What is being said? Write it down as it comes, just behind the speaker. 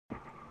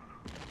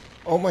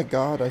Oh my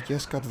god, I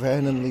just got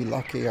randomly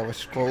lucky. I was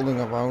scrolling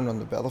around on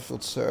the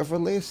Battlefield server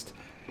list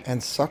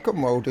and soccer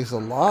mode is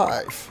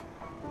alive.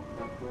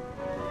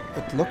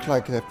 It looked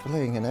like they're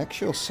playing an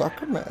actual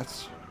soccer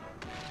match.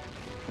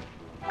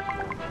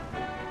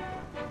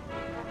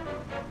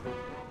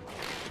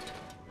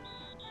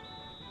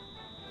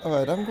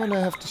 Alright, I'm gonna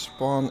have to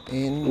spawn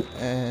in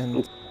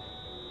and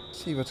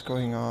see what's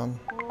going on.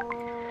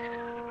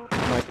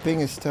 My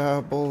ping is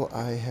terrible.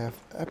 I have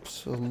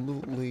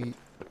absolutely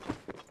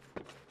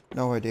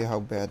no idea how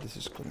bad this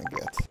is gonna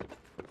get.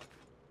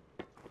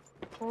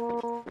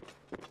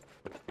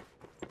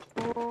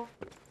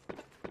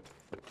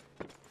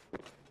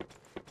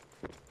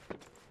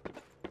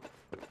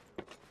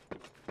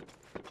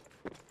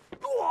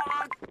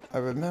 I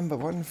remember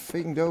one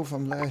thing though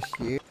from last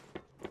year.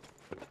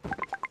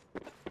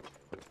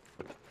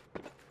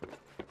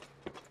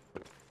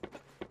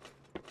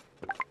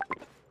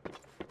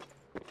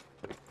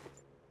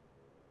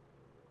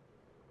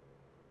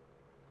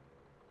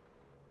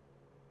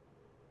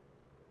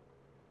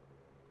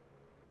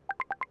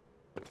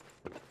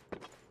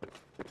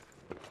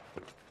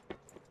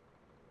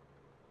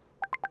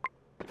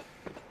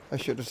 I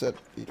should have said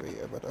Peter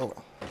here, but oh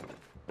well.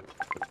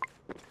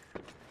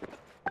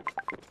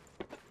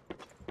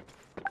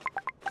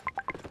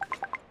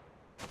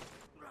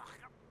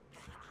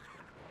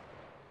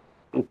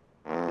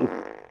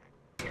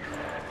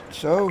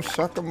 So,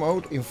 soccer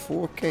mode in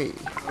 4K. Here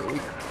we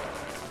go.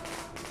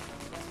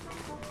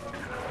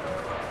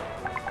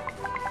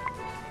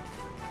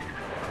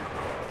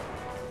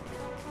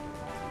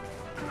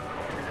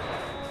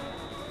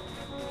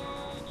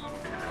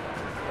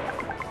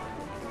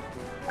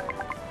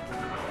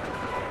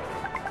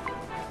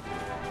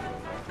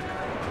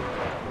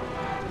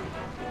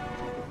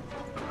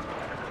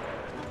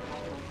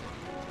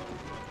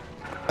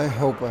 I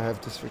hope I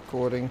have this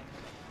recording.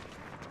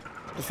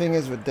 The thing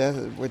is with that,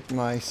 with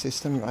my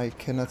system, I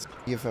cannot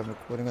see if I'm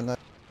recording or not.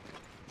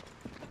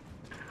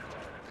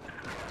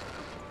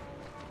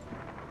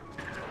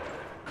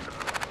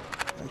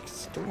 I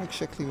don't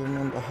exactly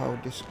remember how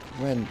this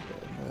went.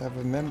 I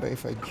remember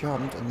if I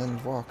jumped and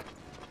then walked,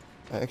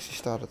 I actually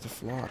started to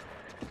fly.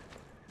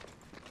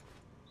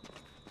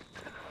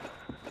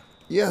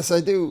 Yes,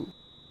 I do.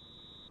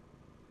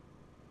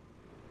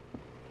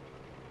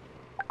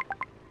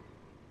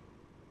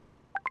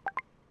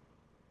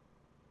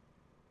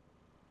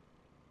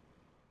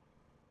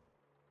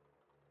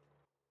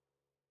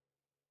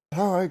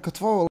 How I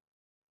control.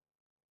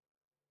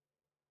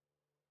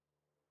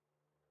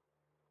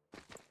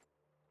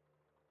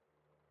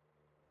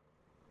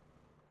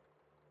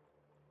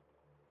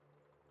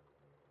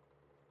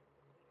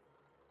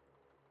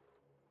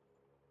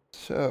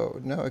 So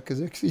now I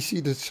can actually see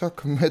the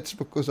soccer match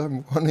because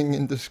I'm running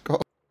in the sky.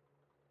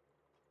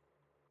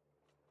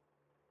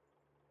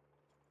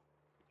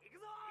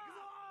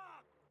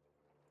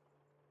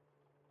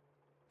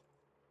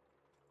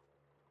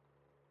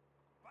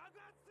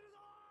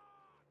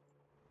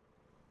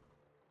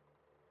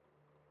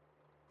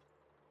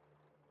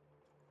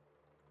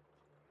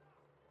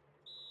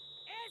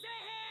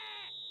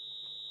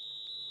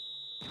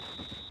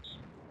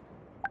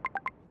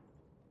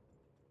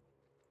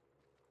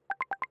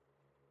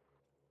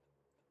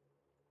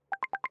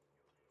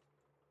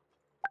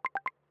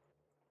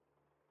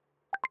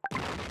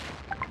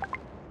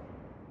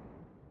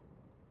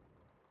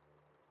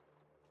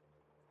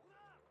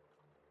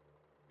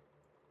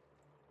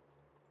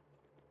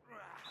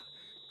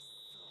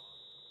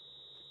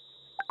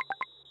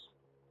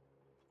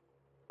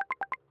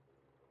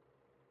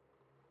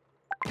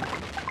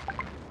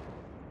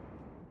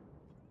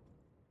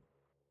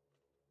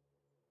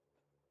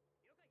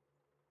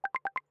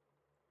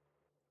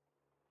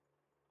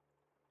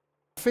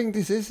 I think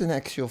this is an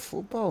actual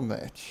football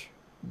match.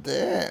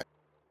 There.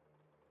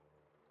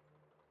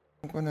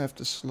 I'm gonna have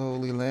to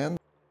slowly land.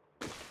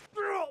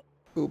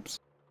 Oops.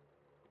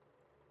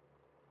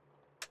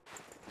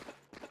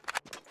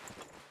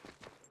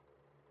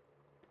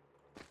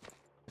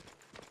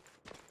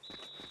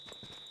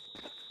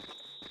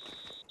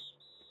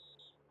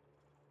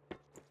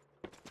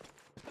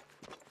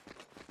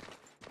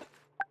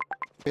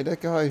 Okay,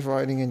 that guy is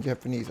writing in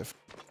Japanese.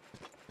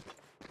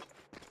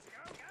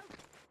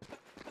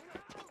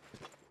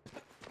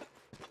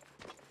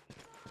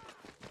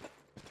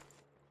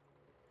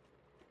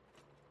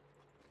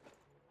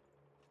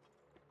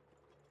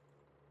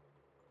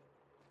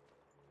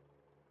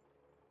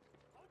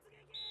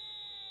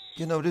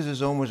 You know, this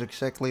is almost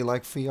exactly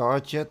like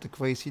VR Jet, the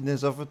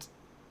craziness of it.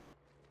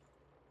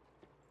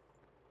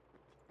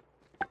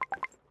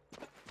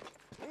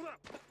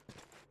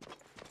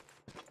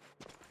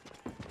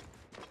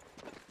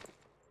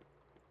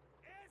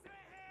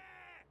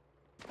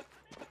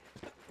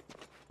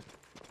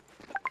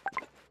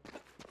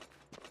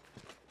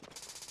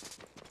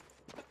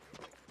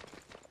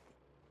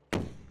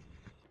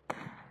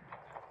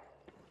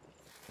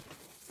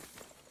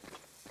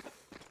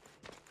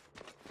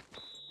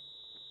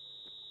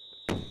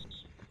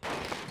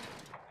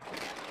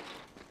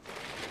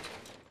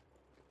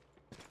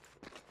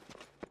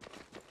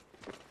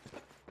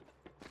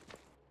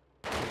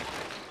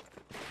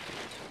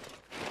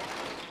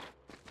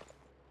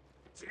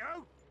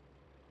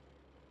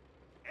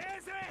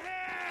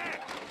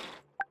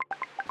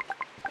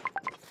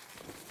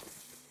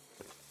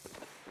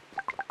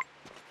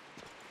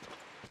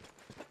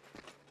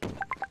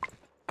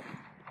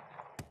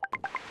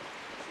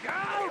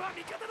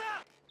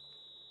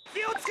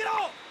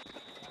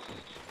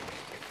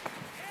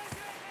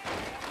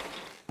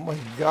 Oh my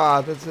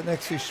god, that's an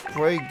actual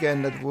spray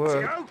gun that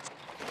works.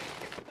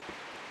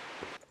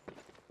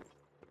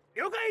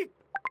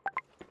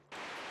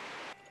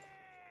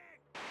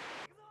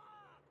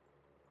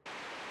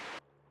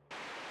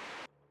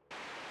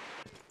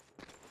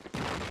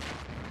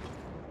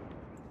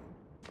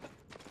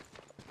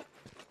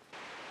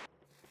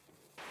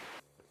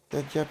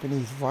 That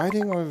Japanese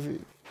writing, or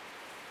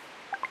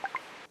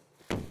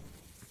I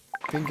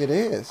think it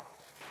is.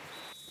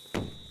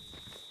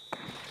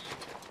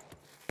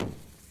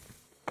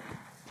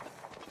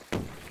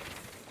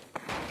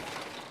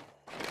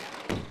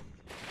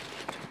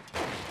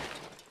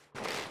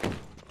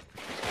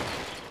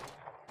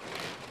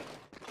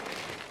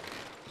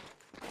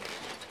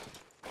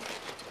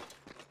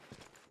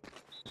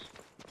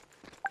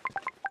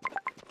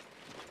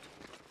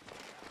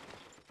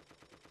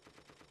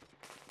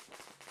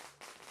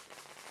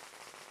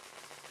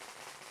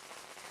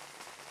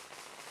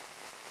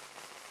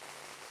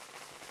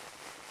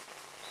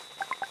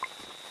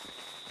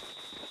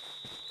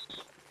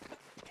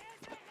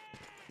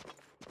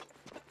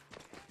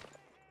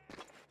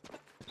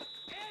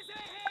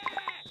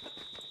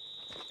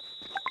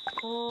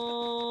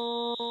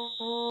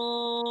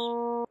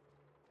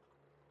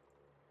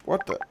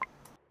 What the?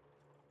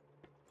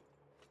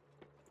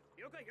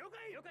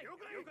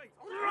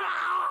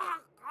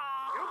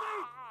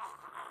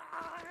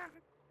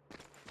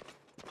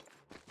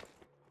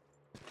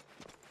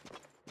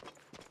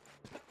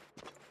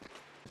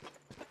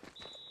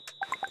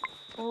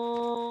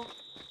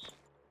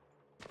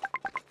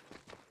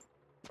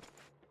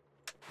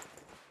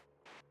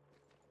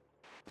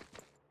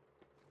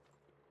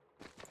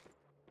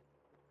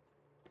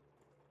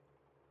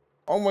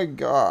 Oh my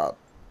god.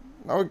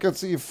 Now I can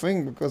see a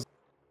thing because...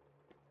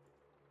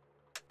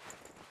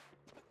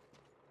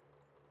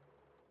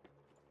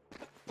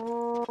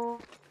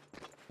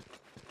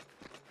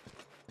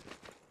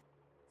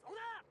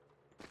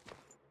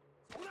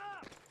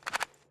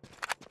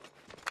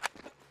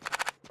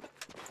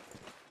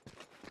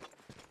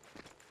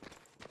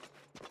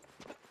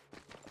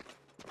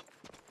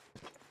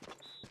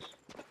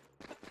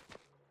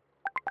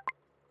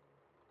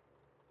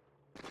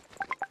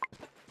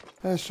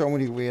 There's so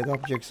many weird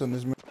objects on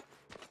this map.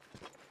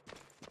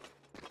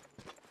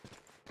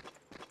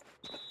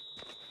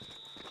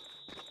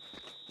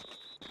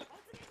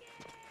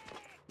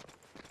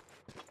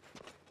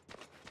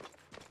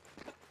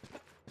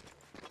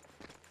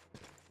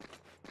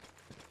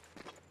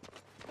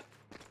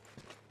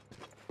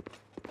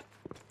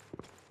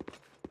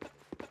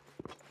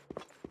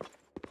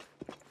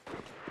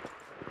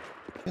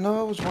 You know,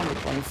 I was wondering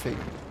one thing.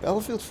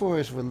 Battlefield 4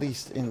 is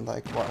released in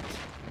like what?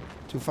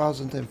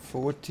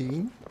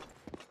 2014?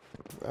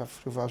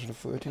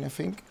 2013 I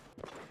think.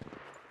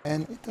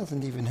 And it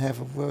doesn't even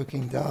have a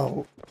working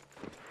dial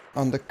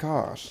on the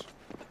cars.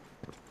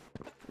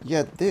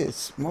 Yet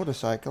this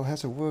motorcycle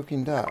has a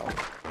working dial.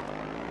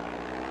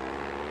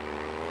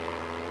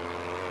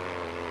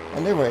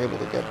 And they were able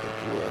to get it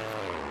to work.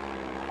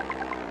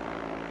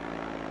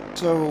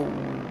 So,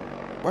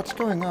 what's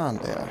going on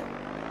there?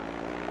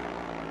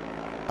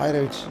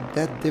 Either it's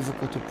that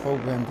difficult to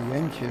program the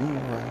engine,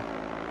 or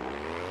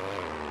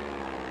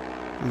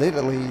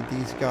literally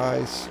these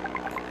guys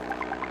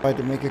try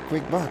to make a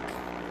quick buck.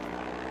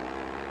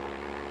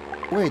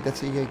 Wait,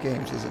 that's EA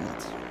Games, isn't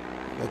it?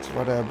 That's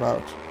what they're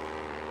about.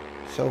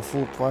 Sell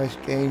full price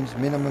games,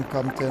 minimum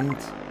content,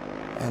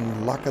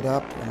 and lock it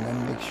up and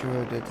then make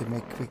sure that they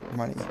make quick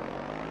money.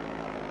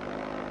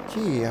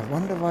 Gee, I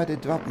wonder why they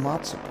dropped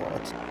mod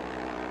support.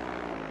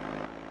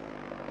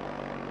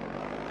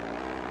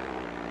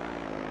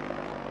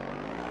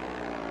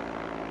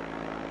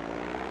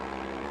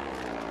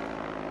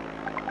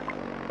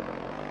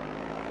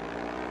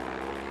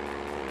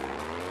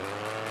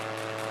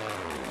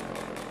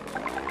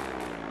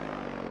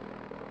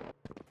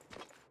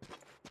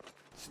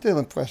 Still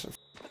impressive.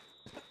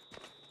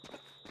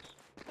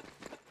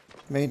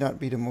 May not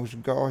be the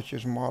most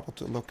gorgeous model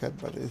to look at,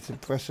 but it's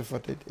impressive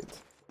what they did.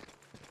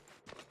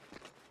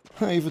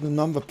 Even the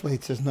number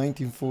plate says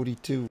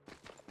 1942.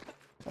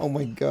 Oh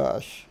my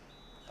gosh.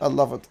 I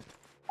love it.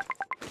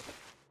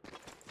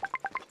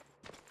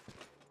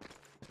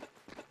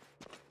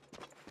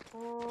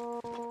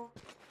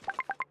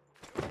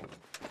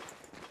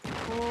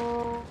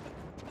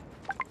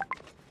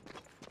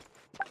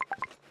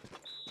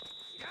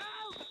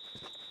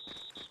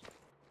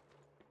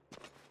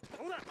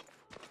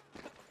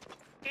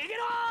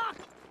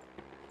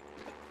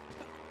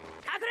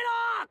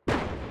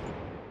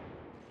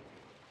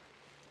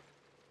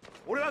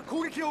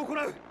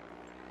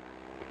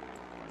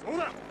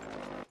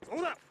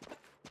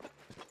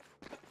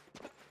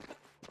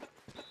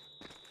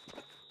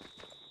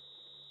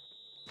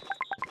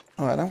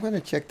 Alright, I'm gonna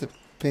check the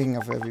ping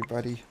of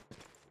everybody.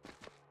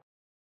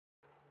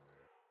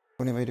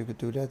 Only way to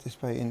do that is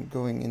by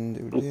going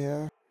into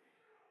there.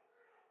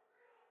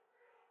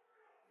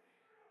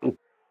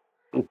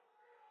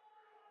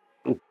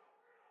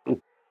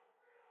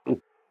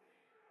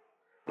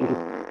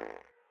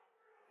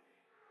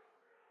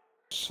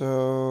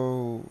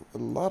 So a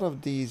lot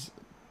of these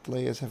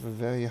players have a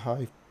very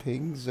high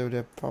ping, so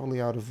they're probably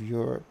out of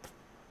Europe.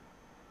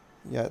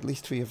 Yeah, at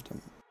least 3 of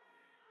them.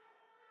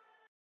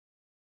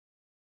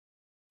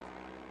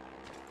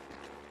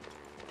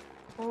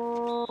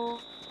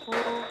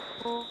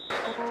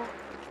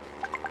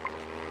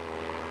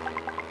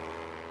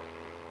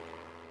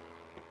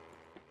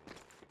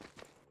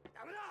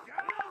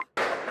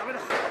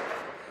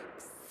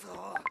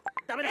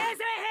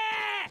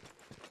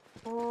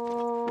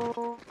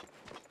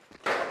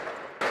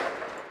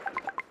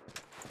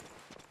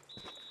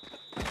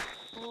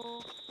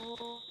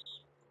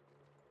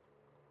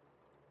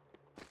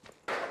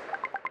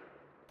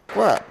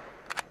 What?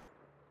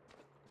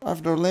 I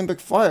have the Olympic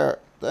fire.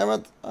 Damn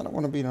it. I don't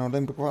want to be an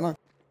Olympic runner.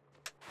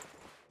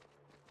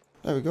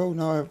 There we go.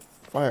 Now I have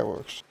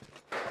fireworks.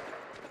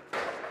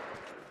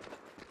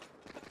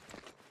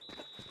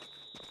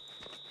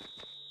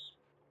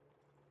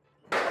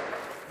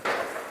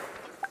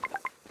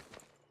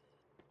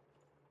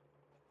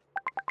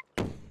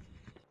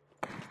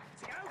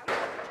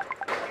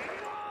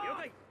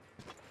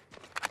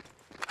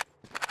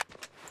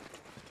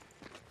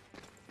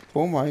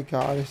 Oh my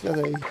god, is that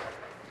a...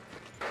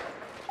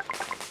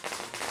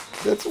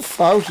 That's a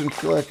 1000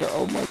 cracker,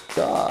 oh my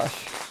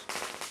gosh.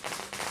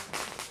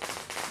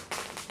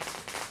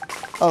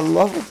 I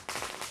love it.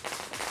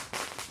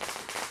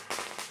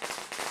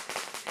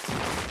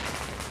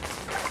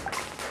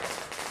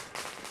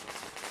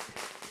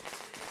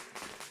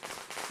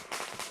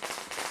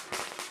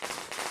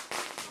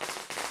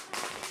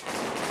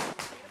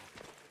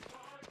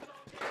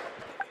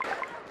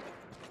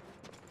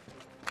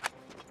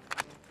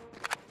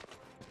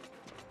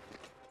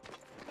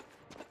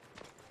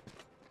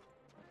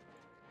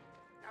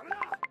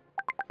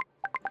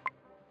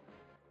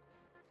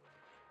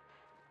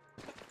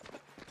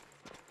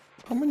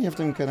 How many of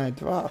them can I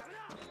drop?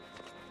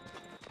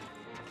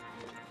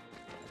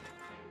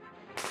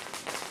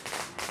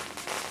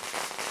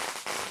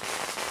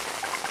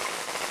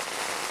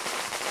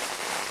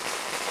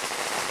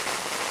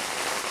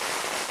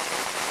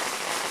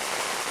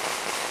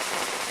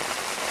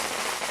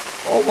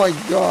 Oh my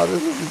god,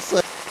 this is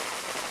insane.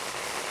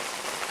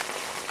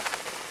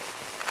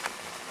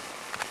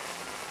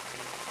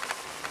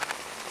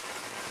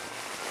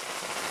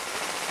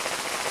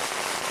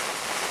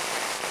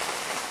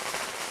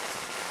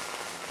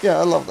 Yeah,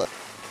 I love that.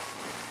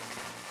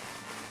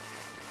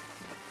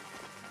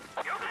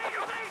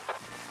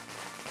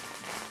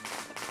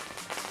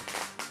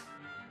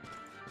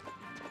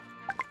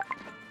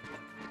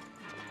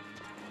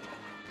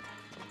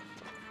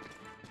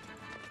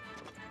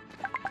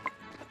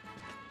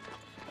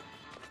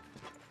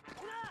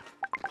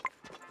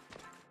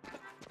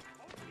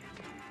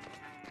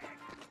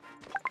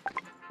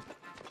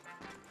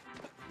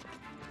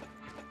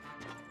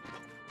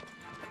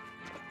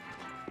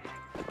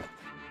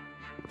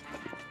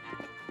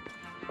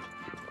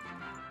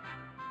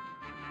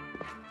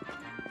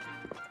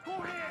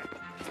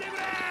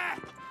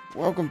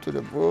 Welcome to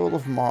the world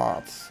of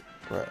mods,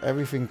 where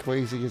everything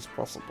crazy is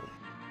possible.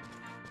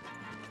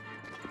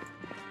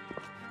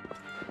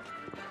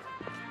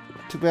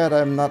 Too bad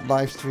I'm not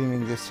live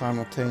streaming this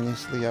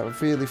simultaneously. I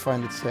really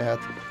find it sad,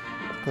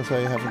 because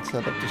I haven't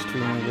set up the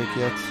streaming rig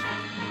yet.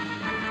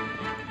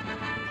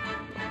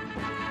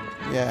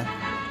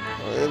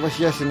 Yeah, it was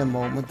just in a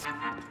moment.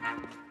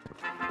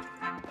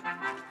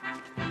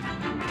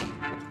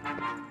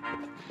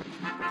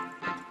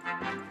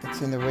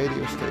 It's in the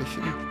radio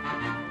station.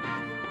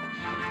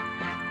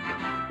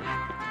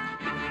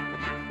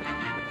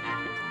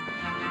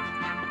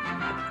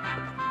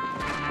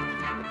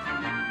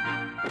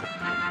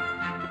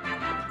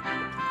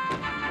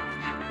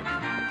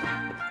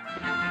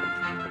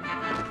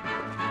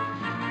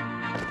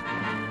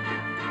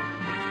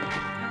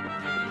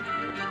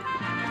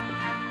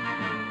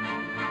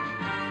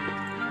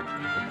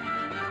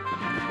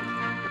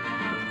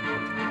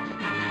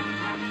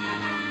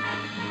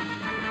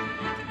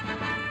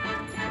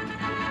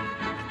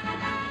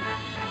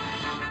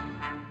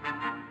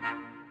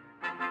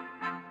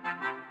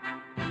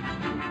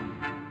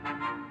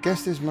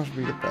 Guess this must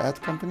be the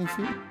bad company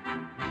fee.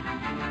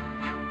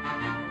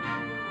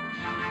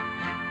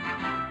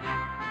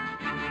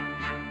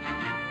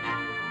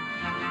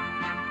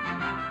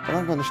 And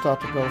I'm gonna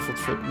start the Battlefield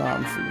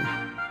Vietnam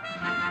theme.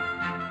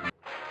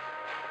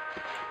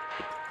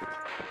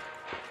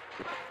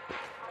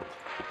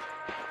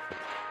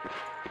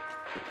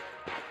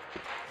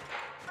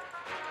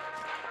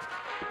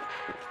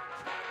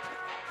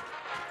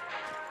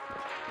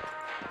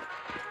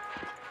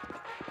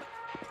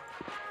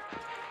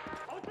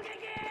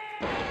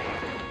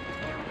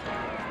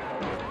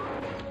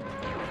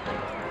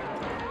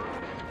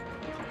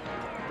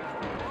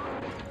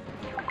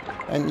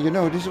 And you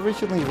know, this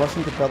originally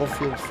wasn't the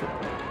Battlefield for...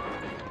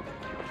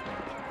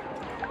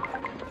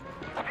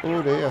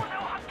 Oh dear.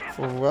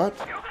 For what?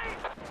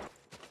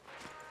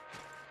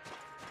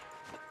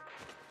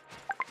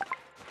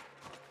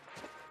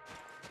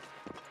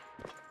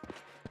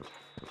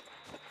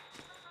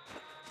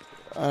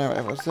 Anyway,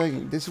 I was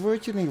saying, this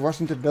originally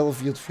wasn't a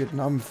Battlefield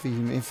Vietnam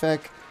theme. In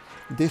fact,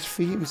 this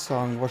theme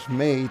song was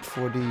made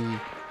for the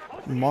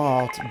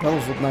mod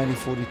Battlefield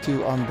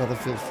 1942 on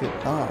Battlefield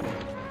Vietnam.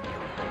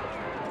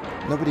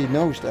 Nobody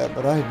knows that,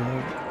 but I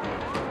know.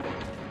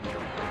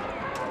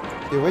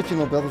 The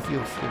original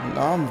Battlefield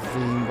Vietnam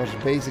theme was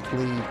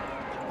basically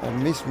a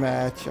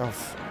mismatch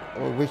of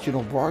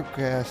original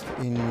broadcast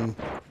in,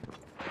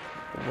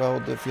 well,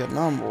 the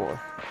Vietnam War,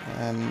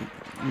 and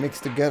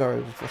mixed together.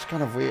 It was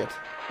kind of weird.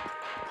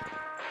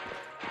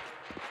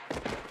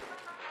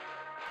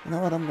 You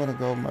know what, I'm gonna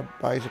go on my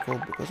bicycle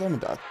because I'm a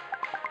dad.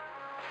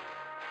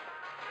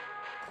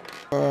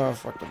 Oh,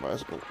 fuck the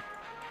bicycle.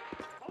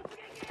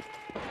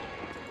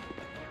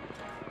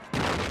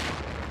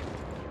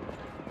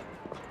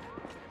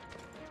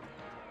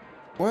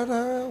 Where the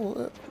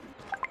hell?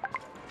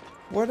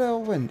 Where the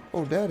hell went?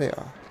 Oh, there they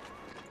are.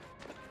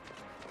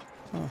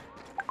 Huh.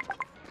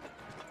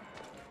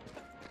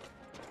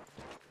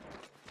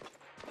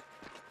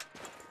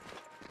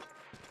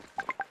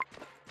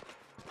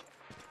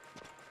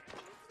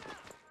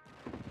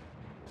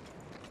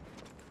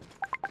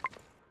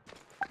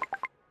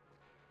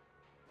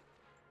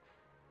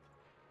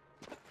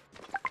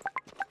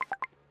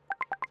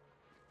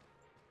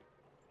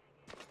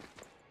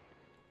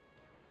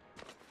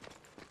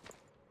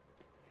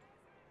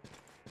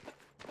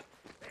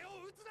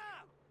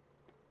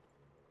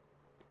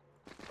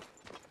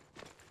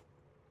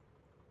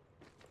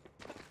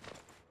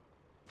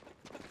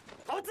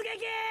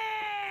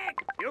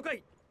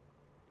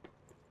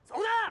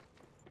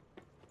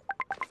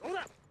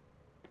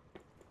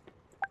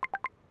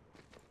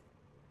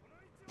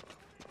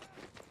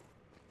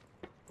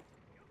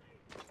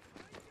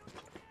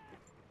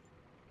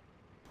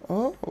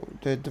 Oh,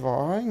 they're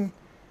drawing,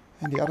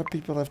 and the other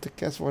people have to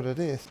guess what it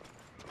is.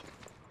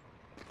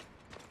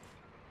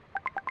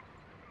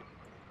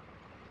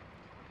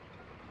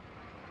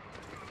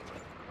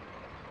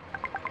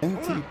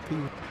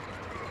 NTP.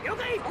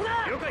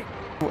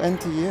 Oh,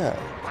 NT, yeah.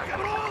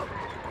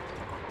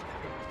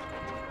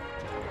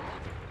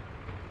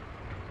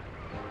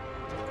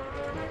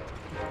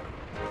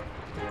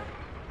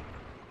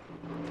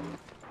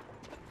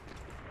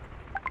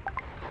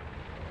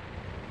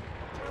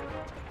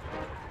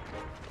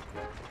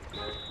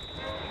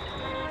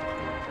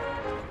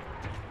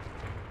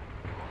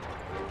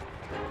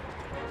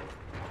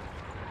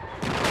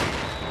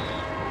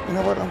 You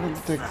know what, I'm going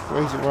to take a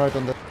crazy ride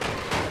on that.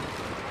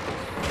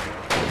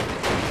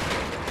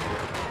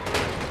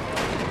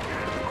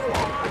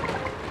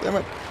 Damn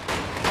it.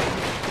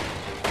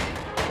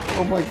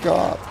 Oh my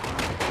god.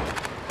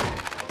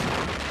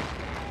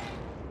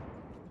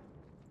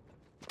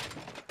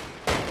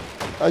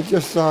 I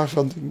just saw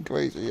something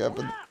crazy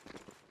happen.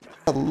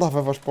 I love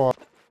our spot.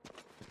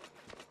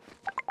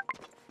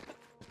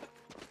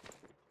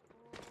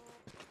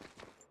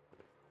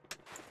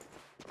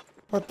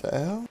 What the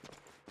hell?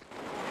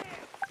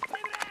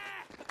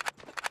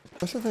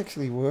 Does that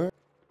actually work?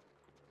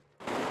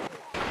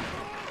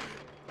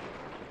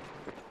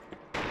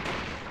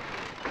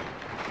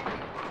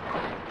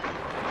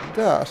 It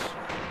does.